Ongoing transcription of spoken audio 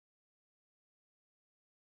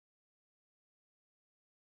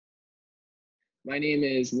My name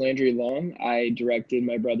is Landry Long. I directed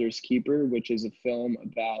My Brother's Keeper, which is a film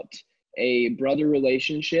about a brother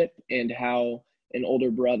relationship and how an older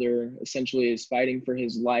brother essentially is fighting for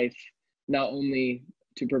his life, not only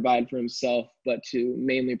to provide for himself, but to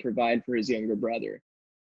mainly provide for his younger brother.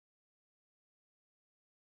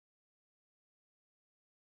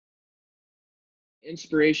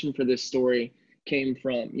 Inspiration for this story came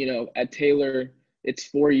from, at Taylor, it's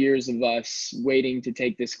 4 years of us waiting to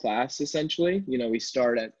take this class essentially. We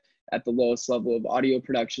start at the lowest level of audio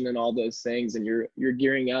production and all those things, and you're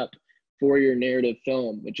gearing up for your narrative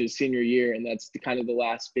film, which is senior year, and that's the kind of the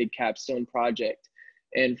last big capstone project.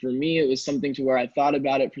 And for me, it was something to where I thought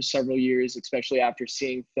about it for several years, especially after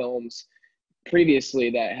seeing films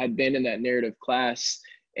previously that had been in that narrative class.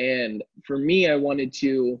 And for me, I wanted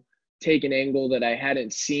to take an angle that I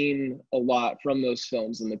hadn't seen a lot from those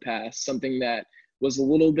films in the past, something that was a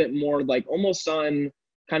little bit more like almost on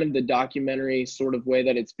kind of the documentary sort of way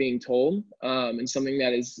that it's being told, and something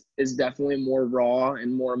that is definitely more raw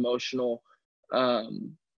and more emotional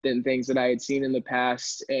than things that I had seen in the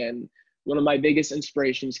past. And one of my biggest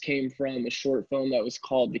inspirations came from a short film that was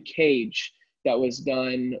called The Cage, that was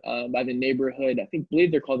done by the neighborhood,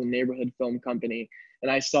 believe they're called the Neighborhood Film Company.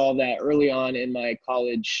 And I saw that early on in my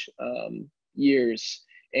college years,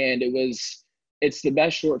 and it's the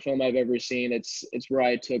best short film I've ever seen. It's where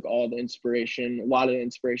I took all the inspiration, a lot of the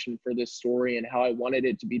inspiration for this story and how I wanted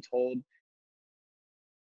it to be told.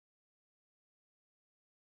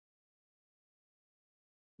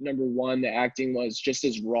 Number one, the acting was just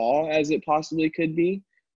as raw as it possibly could be.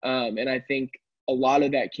 And I think a lot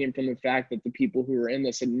of that came from the fact that the people who were in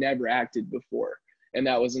this had never acted before. And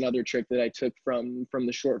that was another trick that I took from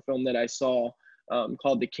the short film that I saw,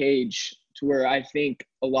 called The Cage, to where I think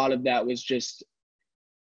a lot of that was just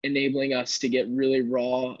enabling us to get really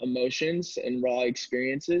raw emotions and raw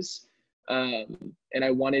experiences. And I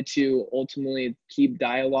wanted to ultimately keep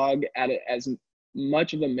dialogue at it as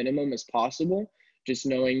much of a minimum as possible, just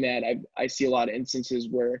knowing that I see a lot of instances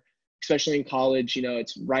where, especially in college,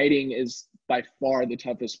 it's writing is by far the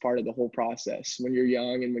toughest part of the whole process when you're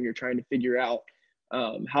young and when you're trying to figure out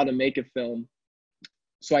how to make a film.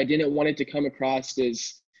 So I didn't want it to come across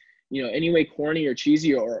as, anyway corny or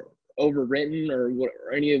cheesy or overwritten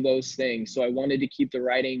or any of those things. So I wanted to keep the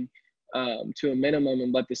writing to a minimum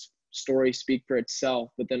and let this story speak for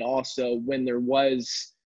itself. But then also, when there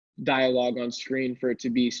was dialogue on screen, for it to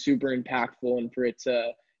be super impactful and for it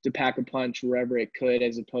to pack a punch wherever it could,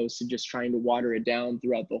 as opposed to just trying to water it down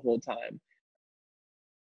throughout the whole time.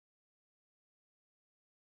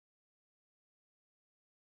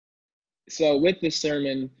 So with this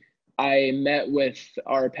sermon, I met with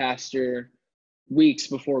our pastor weeks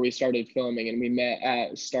before we started filming, and we met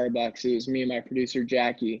at Starbucks. It was me and my producer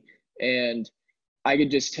Jackie, and I could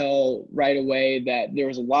just tell right away that there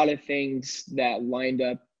was a lot of things that lined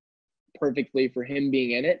up perfectly for him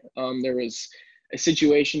being in it. There was a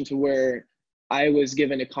situation to where I was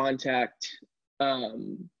given a contact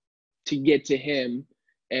to get to him,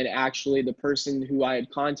 and actually the person who I had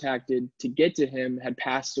contacted to get to him had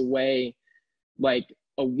passed away like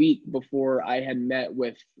a week before I had met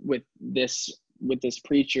with this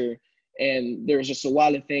preacher. And there was just a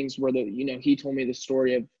lot of things where he told me the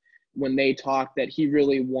story of when they talked, that he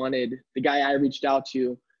really wanted the guy I reached out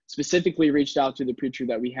to, specifically reached out to the preacher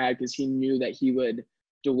that we had, because he knew that he would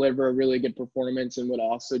deliver a really good performance and would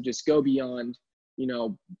also just go beyond,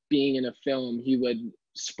 being in a film. He would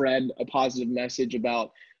spread a positive message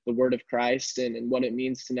about the word of Christ and what it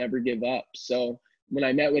means to never give up. So when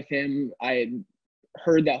I met with him, I had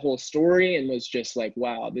heard that whole story and was just like,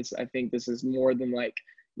 wow, I think this is more than like,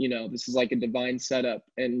 this is like a divine setup.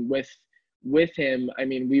 And with him, I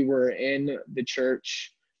mean, we were in the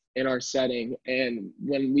church in our setting, and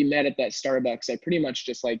when we met at that Starbucks, I pretty much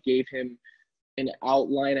just like gave him an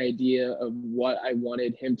outline idea of what I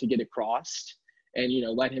wanted him to get across, and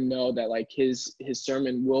let him know that like his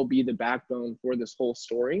sermon will be the backbone for this whole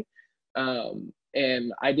story.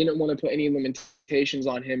 And I didn't want to put any limitations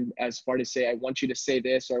on him as far to say, I want you to say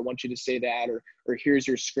this, or I want you to say that, or here's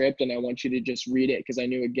your script and I want you to just read it, because I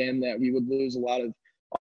knew again that we would lose a lot of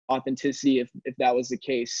authenticity if that was the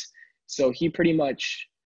case. So he pretty much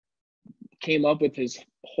came up with his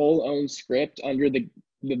whole own script under the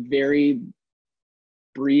very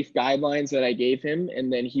brief guidelines that I gave him,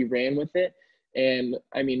 and then he ran with it. And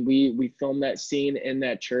I mean, we filmed that scene in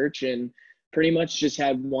that church, and pretty much just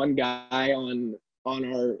had one guy on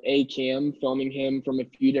our A cam filming him from a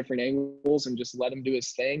few different angles and just let him do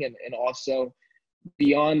his thing. And also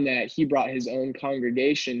beyond that, he brought his own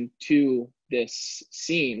congregation to this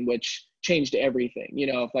scene, which changed everything.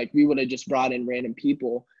 If like we would have just brought in random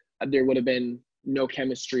people, there would have been no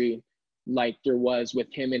chemistry like there was with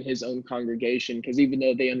him and his own congregation. Because even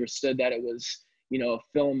though they understood that it was, a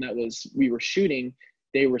film that we were shooting,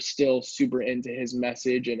 they were still super into his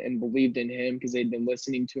message and believed in him because they'd been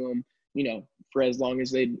listening to him, for as long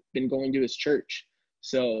as they'd been going to his church.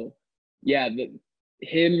 So yeah,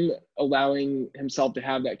 him allowing himself to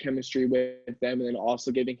have that chemistry with them, and then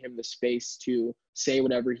also giving him the space to say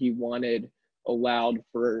whatever he wanted, allowed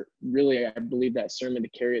for, really, I believe, that sermon to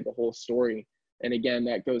carry the whole story. And again,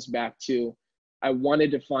 that goes back to, I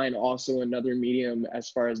wanted to find also another medium as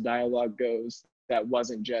far as dialogue goes that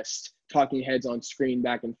wasn't just talking heads on screen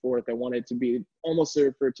back and forth. I wanted to be almost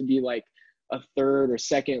for it to be like a third or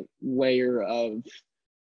second layer of,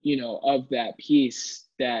 of that piece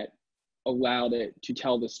that allowed it to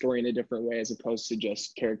tell the story in a different way as opposed to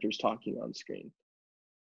just characters talking on screen.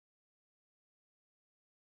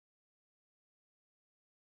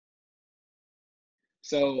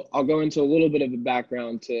 So I'll go into a little bit of a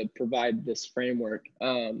background to provide this framework.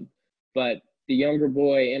 But the younger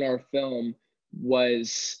boy in our film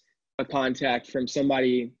was a contact from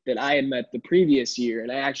somebody that I had met the previous year,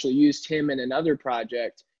 and I actually used him in another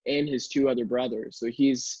project and his two other brothers. So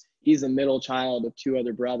he's the middle child of two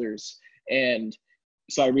other brothers. And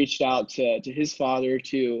so I reached out to his father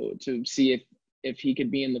to see if he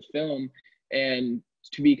could be in the film. And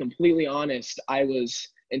to be completely honest, I was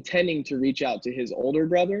intending to reach out to his older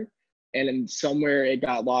brother, and then somewhere it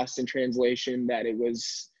got lost in translation that it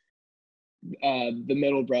was the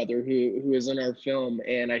middle brother who is in our film.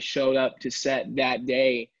 And I showed up to set that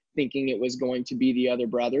day thinking it was going to be the other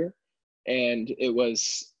brother, and it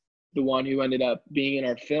was the one who ended up being in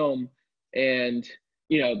our film. And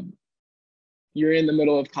you're in the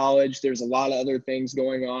middle of college, there's a lot of other things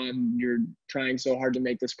going on, you're trying so hard to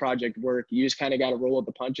make this project work, you just kind of got to roll with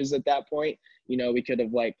the punches at that point. We could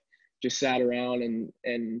have like just sat around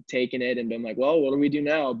and taken it and been like, well, what do we do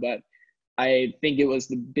now? But I think it was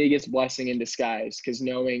the biggest blessing in disguise, because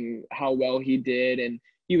knowing how well he did, and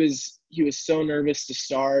he was so nervous to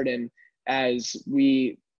start, and as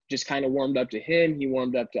we just kind of warmed up to him, he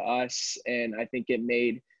warmed up to us, and I think it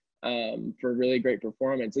made for a really great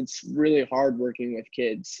performance. It's really hard working with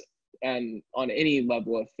kids and on any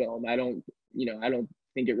level of film. I don't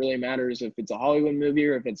think it really matters if it's a Hollywood movie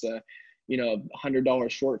or if it's a $100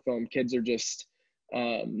 short film. Kids are just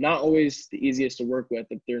not always the easiest to work with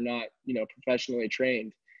if they're not professionally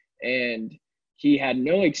trained. And he had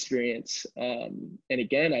no experience, and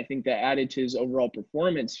again, I think that added to his overall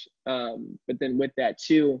performance. But then with that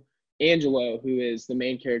too, Angelo, who is the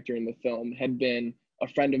main character in the film, had been a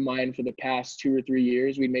friend of mine for the past 2 or 3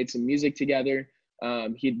 years. We'd made some music together.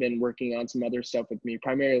 He'd been working on some other stuff with me,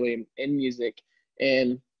 primarily in music.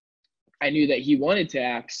 And I knew that he wanted to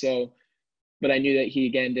act, but I knew that he,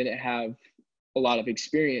 again, didn't have a lot of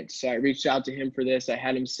experience. So I reached out to him for this. I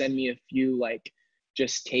had him send me a few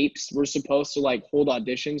just tapes. We're supposed to hold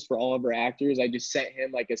auditions for all of our actors. I just sent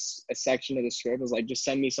him a section of the script. I was like, just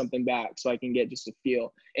send me something back so I can get just a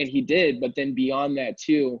feel. And he did. But then beyond that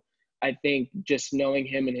too, I think just knowing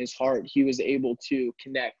him and his heart, he was able to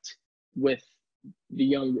connect with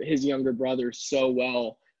his younger brother so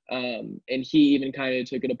well. And he even kind of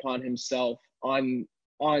took it upon himself on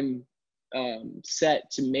set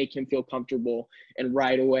to make him feel comfortable, and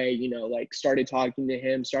right away, started talking to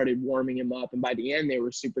him, started warming him up. And by the end, they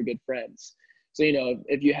were super good friends. So,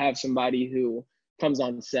 if you have somebody who comes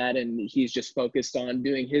on set and he's just focused on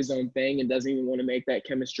doing his own thing and doesn't even want to make that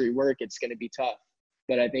chemistry work, it's going to be tough.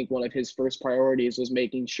 But I think one of his first priorities was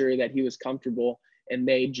making sure that he was comfortable, and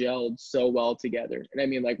they gelled so well together. And I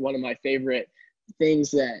mean, one of my favorite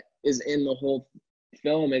things that is in the whole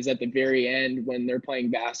film is at the very end when they're playing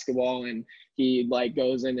basketball and he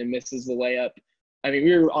goes in and misses the layup. I mean,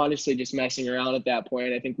 we were honestly just messing around at that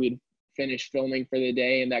point. I think we'd finished filming for the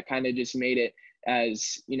day, and that kind of just made it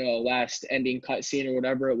as, a last ending cut scene or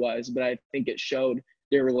whatever it was. But I think it showed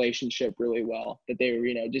their relationship really well, that they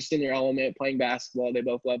were, just in their element, playing basketball. They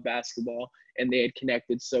both love basketball, and they had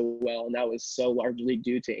connected so well. And that was so largely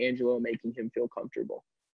due to Angelo making him feel comfortable.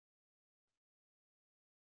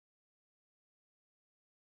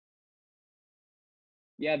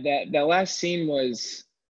 Yeah, that last scene was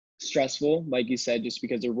stressful, like you said, just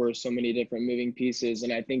because there were so many different moving pieces.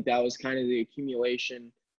 And I think that was kind of the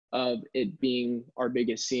accumulation of it being our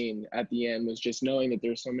biggest scene at the end, was just knowing that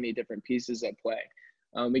there's so many different pieces at play.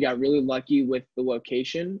 We got really lucky with the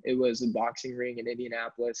location. It was a boxing ring in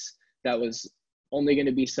Indianapolis that was only going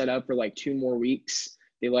to be set up for 2 more weeks.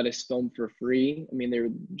 They let us film for free. I mean, they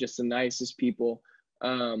were just the nicest people.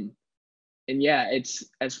 And yeah, it's,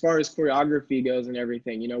 as far as choreography goes and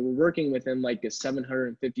everything, we're working within a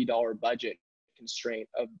 $750 budget constraint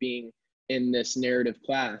of being in this narrative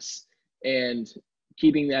class. And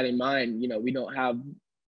keeping that in mind, you know, we don't have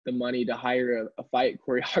the money to hire a fight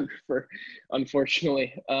choreographer,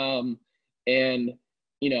 unfortunately. And,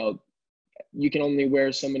 you know, you can only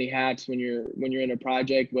wear so many hats when you're in a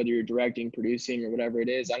project, whether you're directing, producing, or whatever it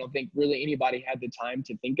is. I don't think really anybody had the time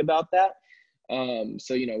to think about that.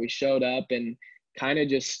 So, you know, we showed up and kind of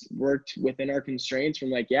just worked within our constraints from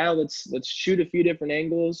like, yeah, let's shoot a few different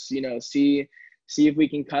angles, you know, see if we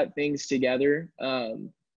can cut things together.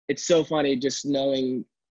 It's so funny just knowing,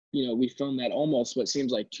 you know, we filmed that almost what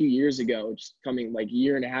seems like 2 years ago, just coming like a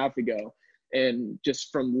year and a half ago. And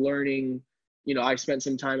just from learning, you know, I spent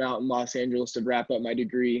some time out in Los Angeles to wrap up my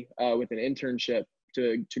degree with an internship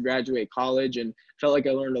to graduate college, and felt like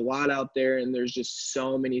I learned a lot out there. And there's just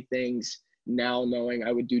so many things now knowing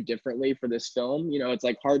I would do differently for this film. You know, it's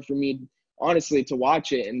like hard for me honestly to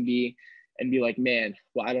watch it and be like, man,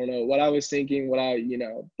 well, I don't know what I was thinking, you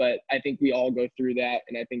know, but I think we all go through that.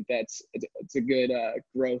 And I think it's a good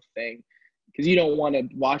growth thing, because you don't want to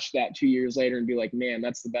watch that 2 years later and be like, man,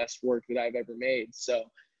 that's the best work that I've ever made. So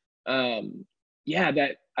yeah,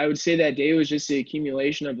 that I would say that day was just the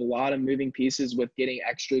accumulation of a lot of moving pieces with getting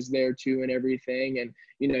extras there too and everything. And,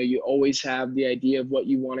 you know, you always have the idea of what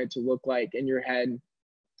you want it to look like in your head.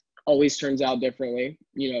 Always turns out differently,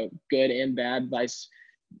 you know, good and bad,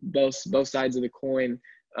 both sides of the coin.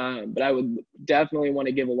 But I would definitely want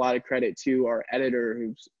to give a lot of credit to our editor,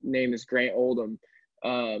 whose name is Grant Oldham.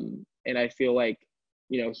 And I feel like,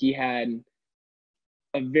 you know, he had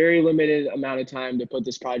a very limited amount of time to put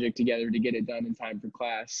this project together to get it done in time for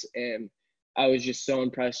class. And I was just so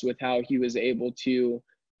impressed with how he was able to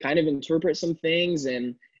kind of interpret some things,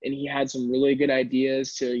 and he had some really good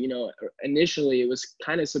ideas to, you know, initially it was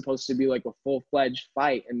kind of supposed to be like a full-fledged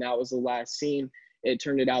fight, and that was the last scene. It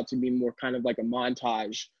turned it out to be more kind of like a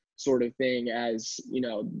montage sort of thing, as, you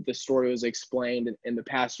know, the story was explained and the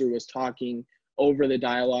pastor was talking over the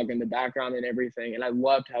dialogue in the background and everything. And I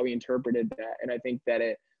loved how he interpreted that. And I think that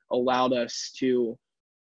it allowed us to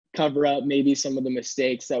cover up maybe some of the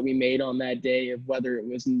mistakes that we made on that day, of whether it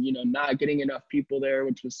was, you know, not getting enough people there,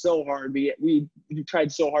 which was so hard. We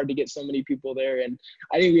tried so hard to get so many people there, and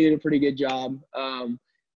I think we did a pretty good job.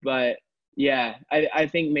 But yeah, I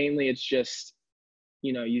think mainly it's just,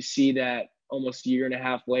 you know, you see that almost a year and a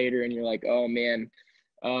half later and you're like, oh man,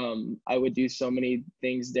 I would do so many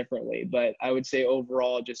things differently. But I would say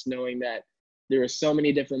overall, just knowing that there are so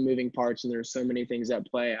many different moving parts and there are so many things at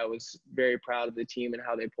play, I was very proud of the team and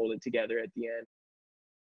how they pulled it together at the end.